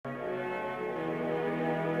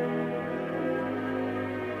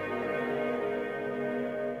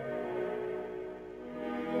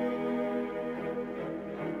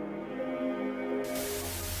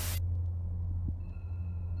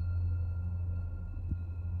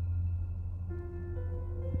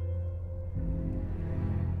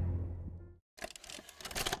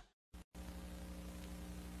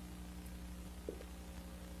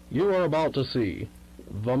You are about to see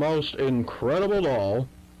the most incredible doll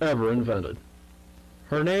ever invented.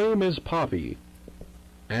 Her name is Poppy,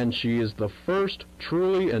 and she is the first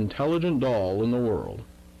truly intelligent doll in the world.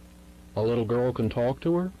 A little girl can talk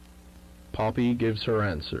to her. Poppy gives her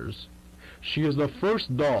answers. She is the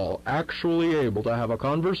first doll actually able to have a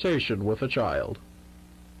conversation with a child.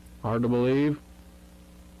 Hard to believe?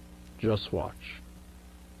 Just watch.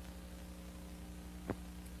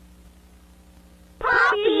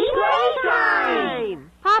 Poppy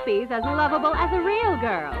Playtime! Poppy's as lovable as a real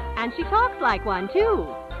girl, and she talks like one, too.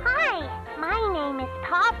 Hi, my name is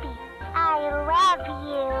Poppy. I love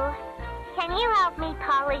you. Can you help me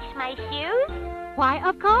polish my shoes? Why,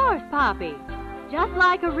 of course, Poppy. Just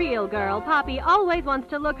like a real girl, Poppy always wants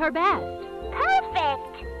to look her best.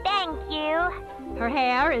 Perfect! Thank you. Her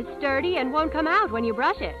hair is sturdy and won't come out when you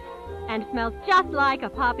brush it, and smells just like a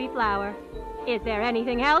poppy flower. Is there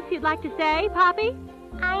anything else you'd like to say, Poppy?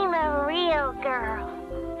 I'm a real girl,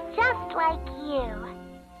 just like you.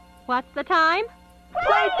 What's the time?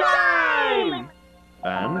 Playtime!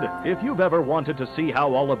 And if you've ever wanted to see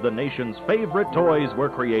how all of the nation's favorite toys were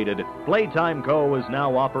created, Playtime Co. is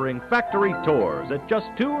now offering factory tours at just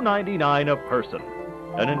 $2.99 a person.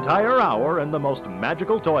 An entire hour in the most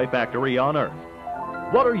magical toy factory on Earth.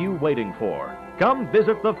 What are you waiting for? Come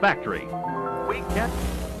visit the factory. We can't...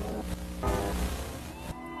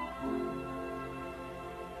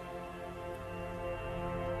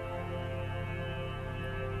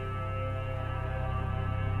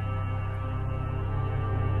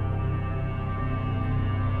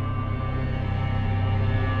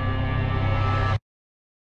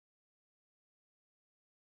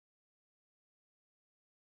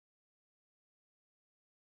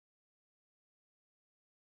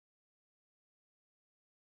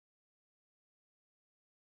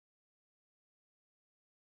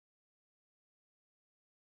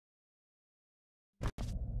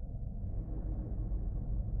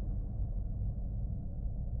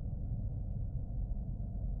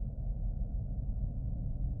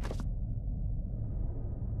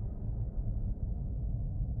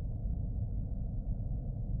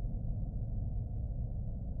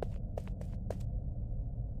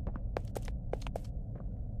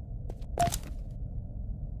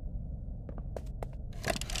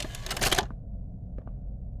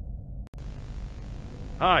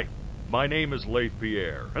 Hi, my name is Leif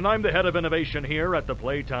Pierre, and I'm the head of innovation here at the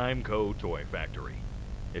Playtime Co. Toy Factory.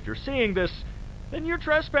 If you're seeing this, then you're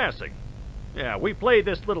trespassing. Yeah, we play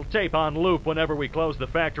this little tape on loop whenever we close the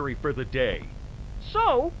factory for the day.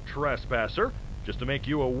 So, trespasser, just to make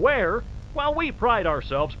you aware, while we pride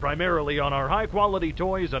ourselves primarily on our high-quality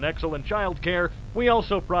toys and excellent child care, we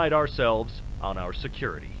also pride ourselves on our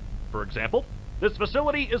security. For example, this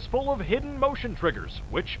facility is full of hidden motion triggers,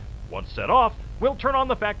 which, once set off, will turn on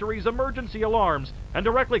the factory's emergency alarms and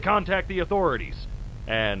directly contact the authorities.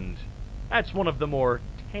 And that's one of the more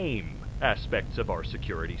tame aspects of our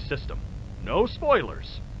security system. No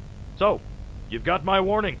spoilers. So, you've got my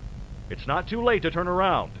warning. It's not too late to turn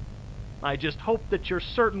around. I just hope that you're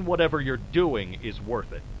certain whatever you're doing is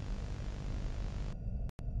worth it.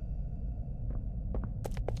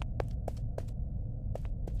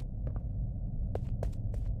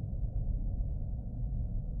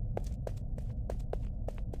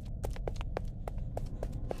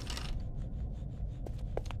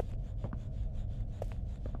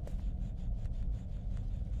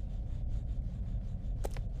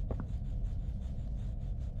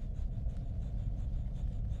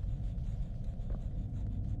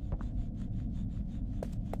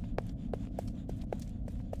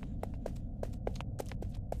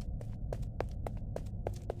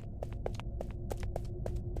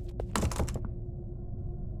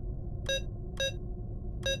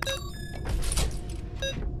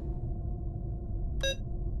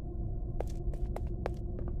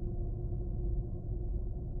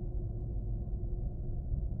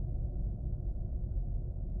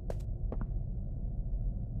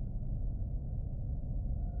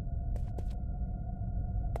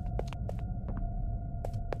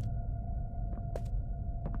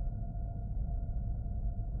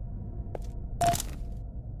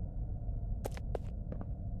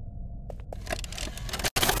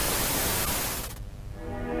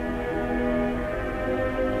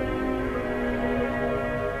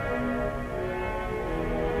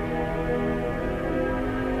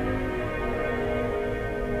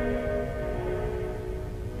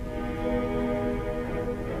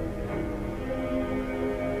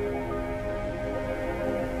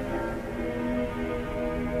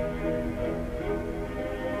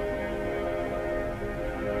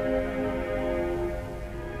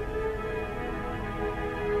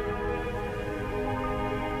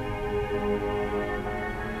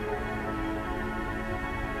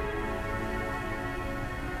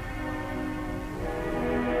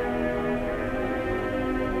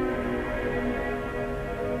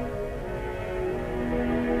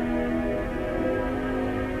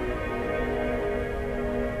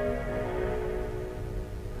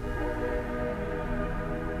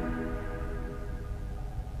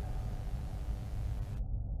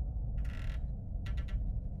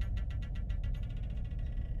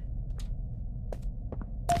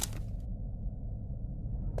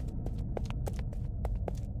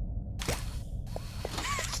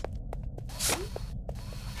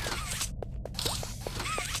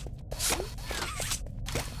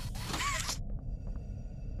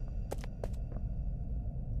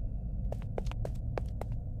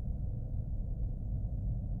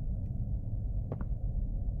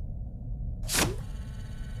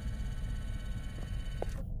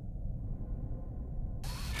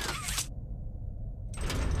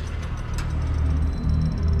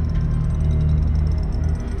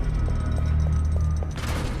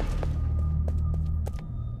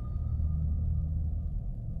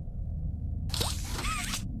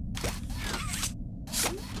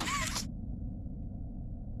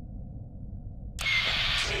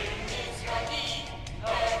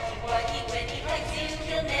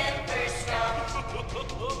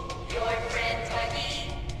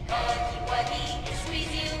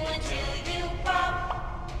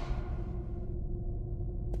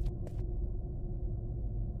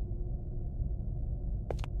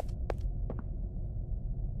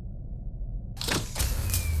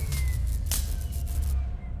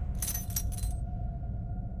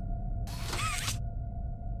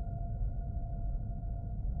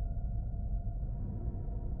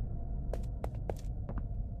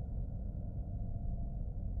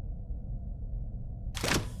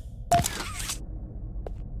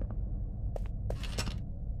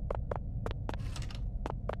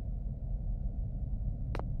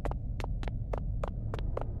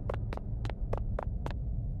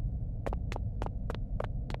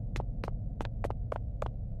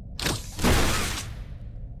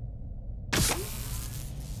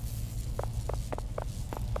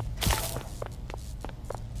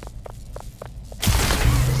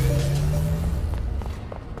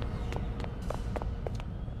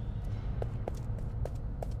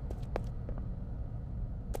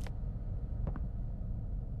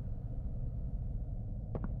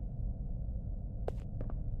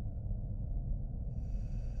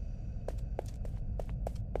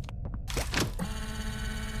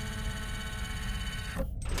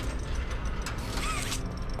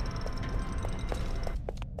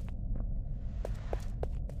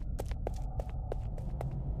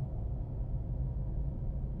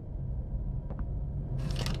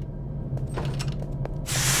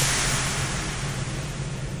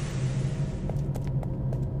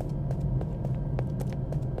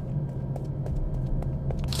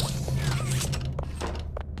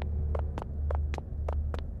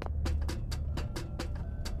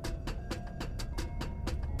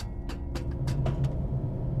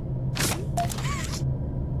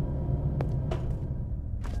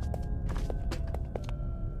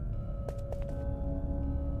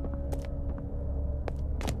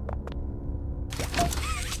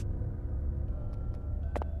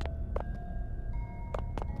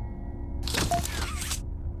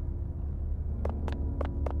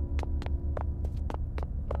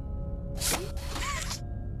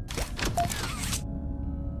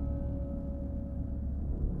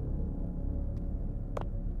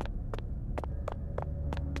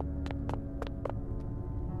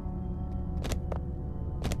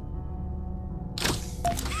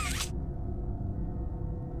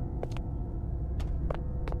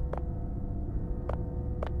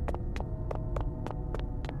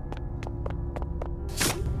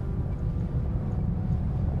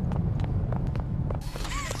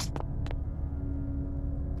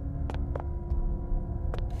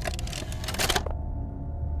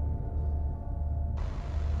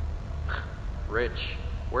 Rich,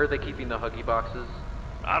 where are they keeping the Huggy boxes?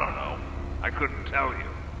 I don't know. I couldn't tell you.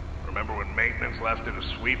 Remember when maintenance left it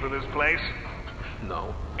a sweep of this place?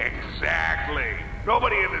 No. Exactly.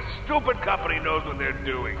 Nobody in this stupid company knows what they're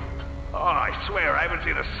doing. Oh, I swear, I haven't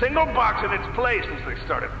seen a single box in its place since they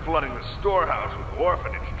started flooding the storehouse with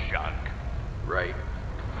orphanage junk. Right.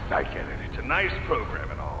 I get it. It's a nice program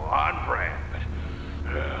and all, on brand, but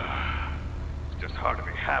it's just hard to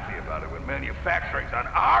be happy about it when manufacturing's on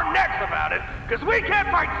our necks about it, because we can't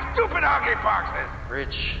find stupid Huggy boxes!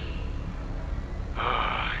 Rich.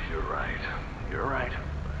 You're right. You're right.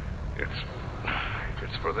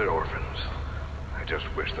 It's for the orphans. I just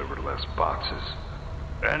wish there were less boxes.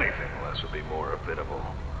 Anything less would be more habitable.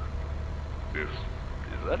 Is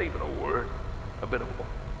that even a word? Habitable?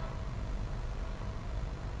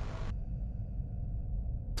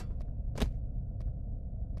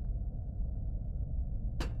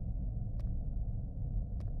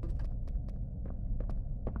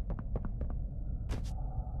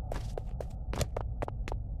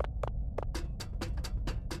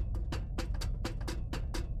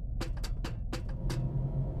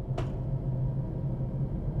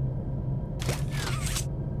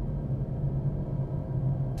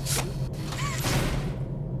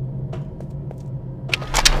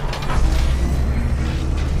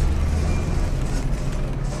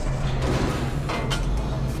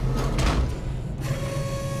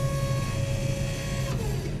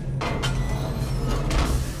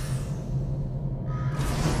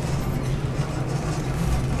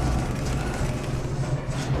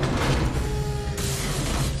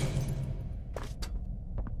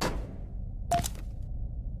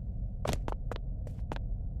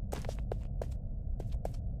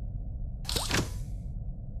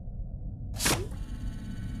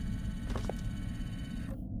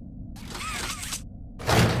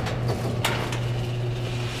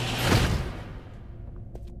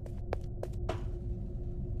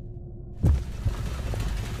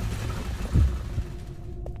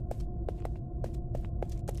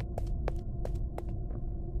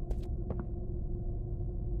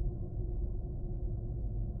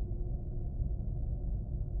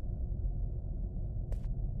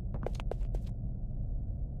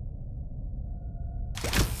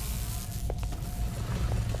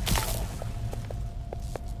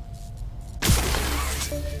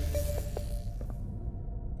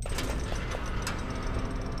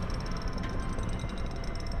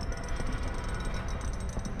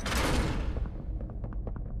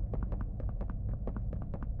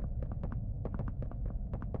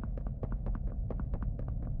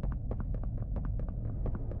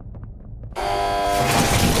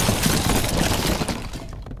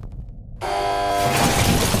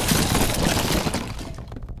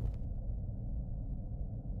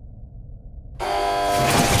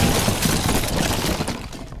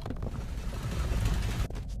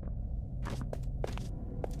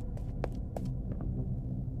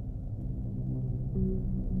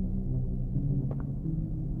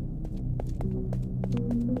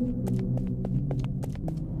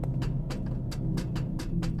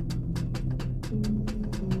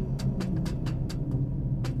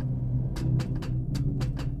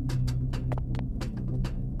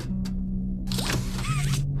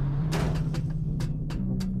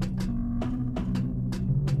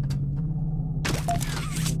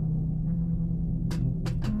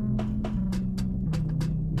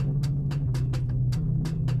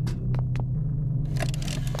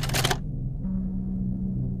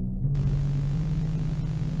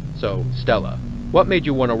 So, Stella, what made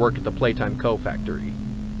you want to work at the Playtime Co. factory?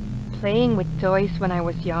 Playing with toys when I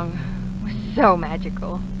was young was so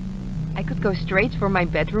magical. I could go straight from my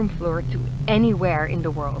bedroom floor to anywhere in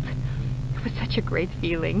the world. It was such a great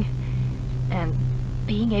feeling. And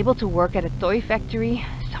being able to work at a toy factory,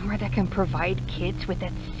 somewhere that can provide kids with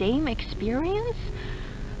that same experience,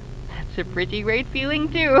 that's a pretty great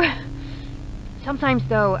feeling too. Sometimes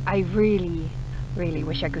though, I really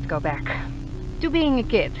wish I could go back. To being a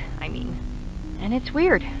kid, I mean. And it's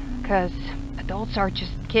weird, because adults are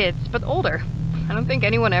just kids, but older. I don't think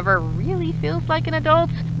anyone ever really feels like an adult,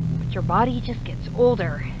 but your body just gets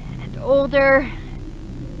older and older,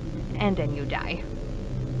 and then you die.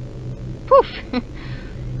 Poof!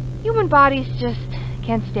 Human bodies just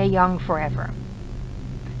can't stay young forever.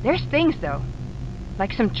 There's things though,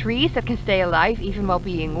 like some trees that can stay alive even while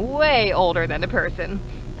being way older than a person.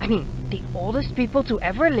 I mean, the oldest people to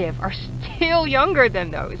ever live are still younger than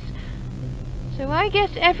those. So I guess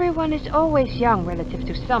everyone is always young relative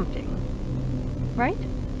to something. Right?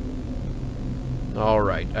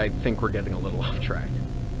 Alright, I think we're getting a little off track.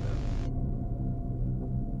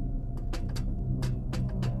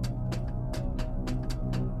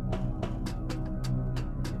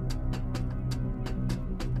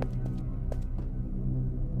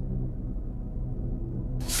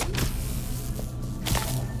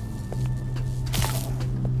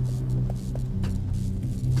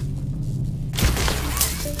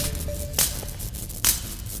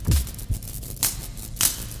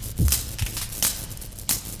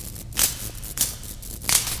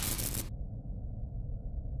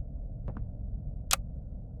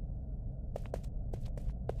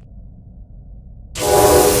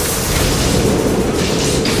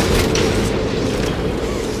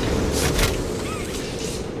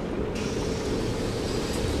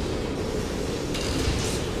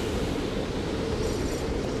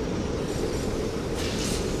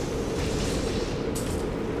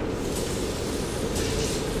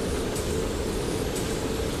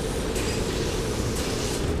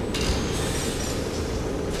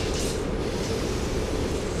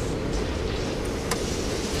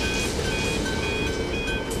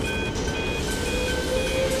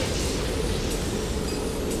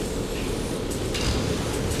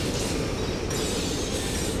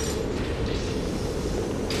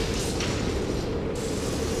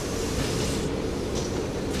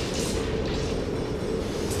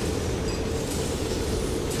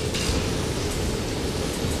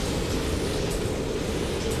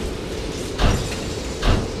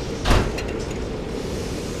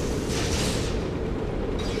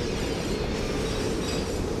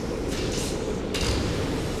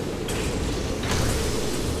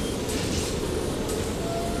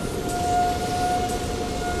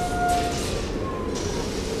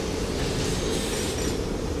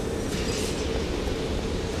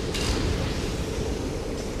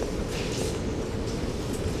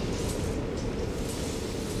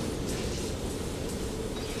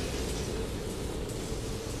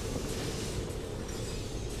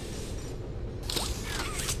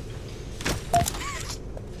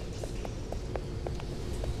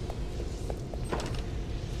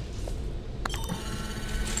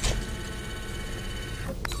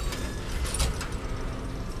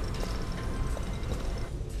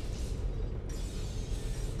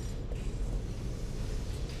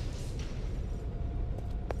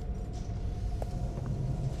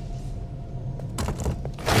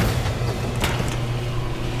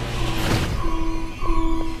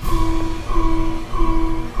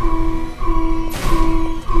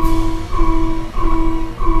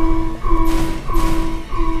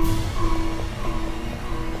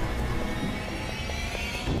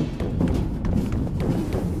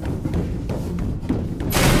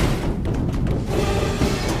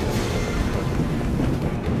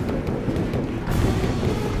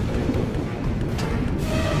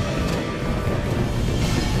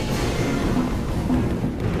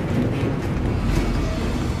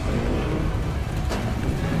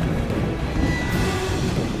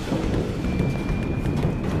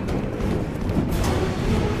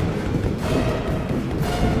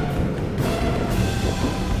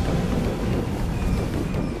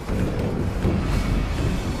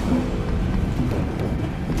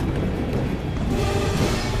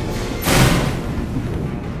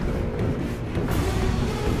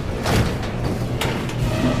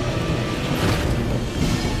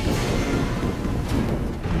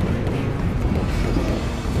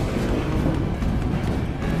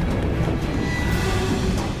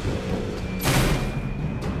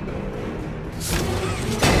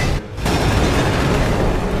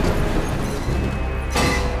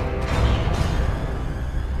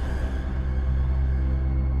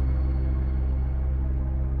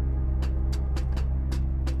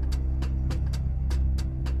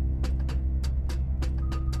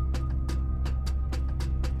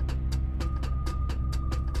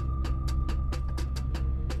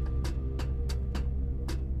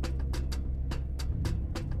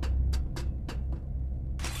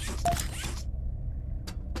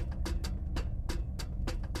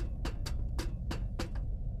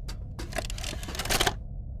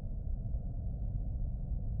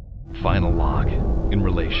 log. In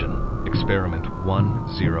relation, experiment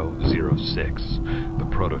 1006, the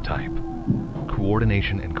prototype.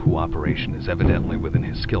 Coordination and cooperation is evidently within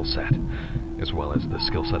his skill set, as well as the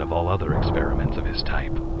skill set of all other experiments of his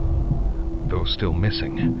type. Though still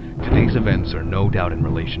missing, today's events are no doubt in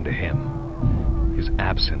relation to him. His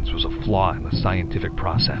absence was a flaw in the scientific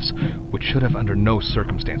process, which should have under no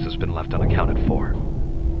circumstances been left unaccounted for.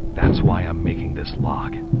 That's why I'm making this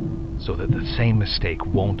log, so that the same mistake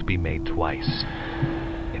won't be made twice.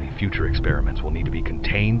 Any future experiments will need to be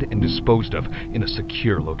contained and disposed of in a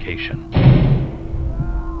secure location.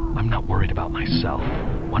 I'm not worried about myself.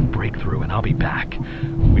 One breakthrough and I'll be back.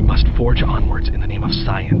 We must forge onwards in the name of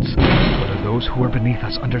science, whether those who are beneath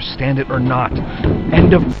us understand it or not.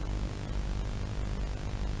 End of...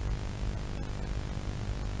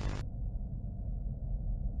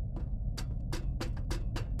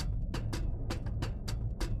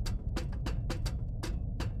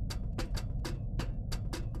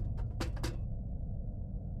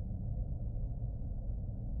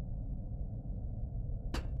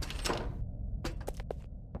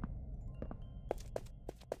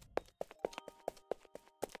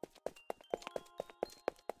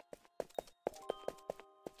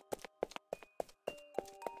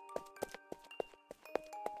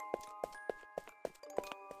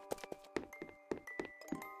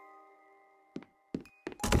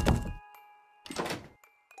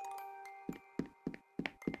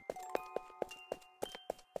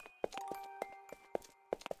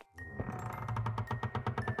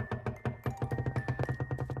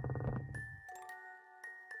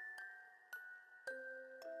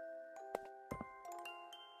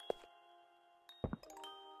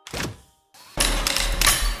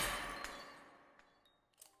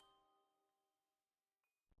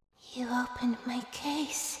 You opened my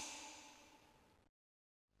case.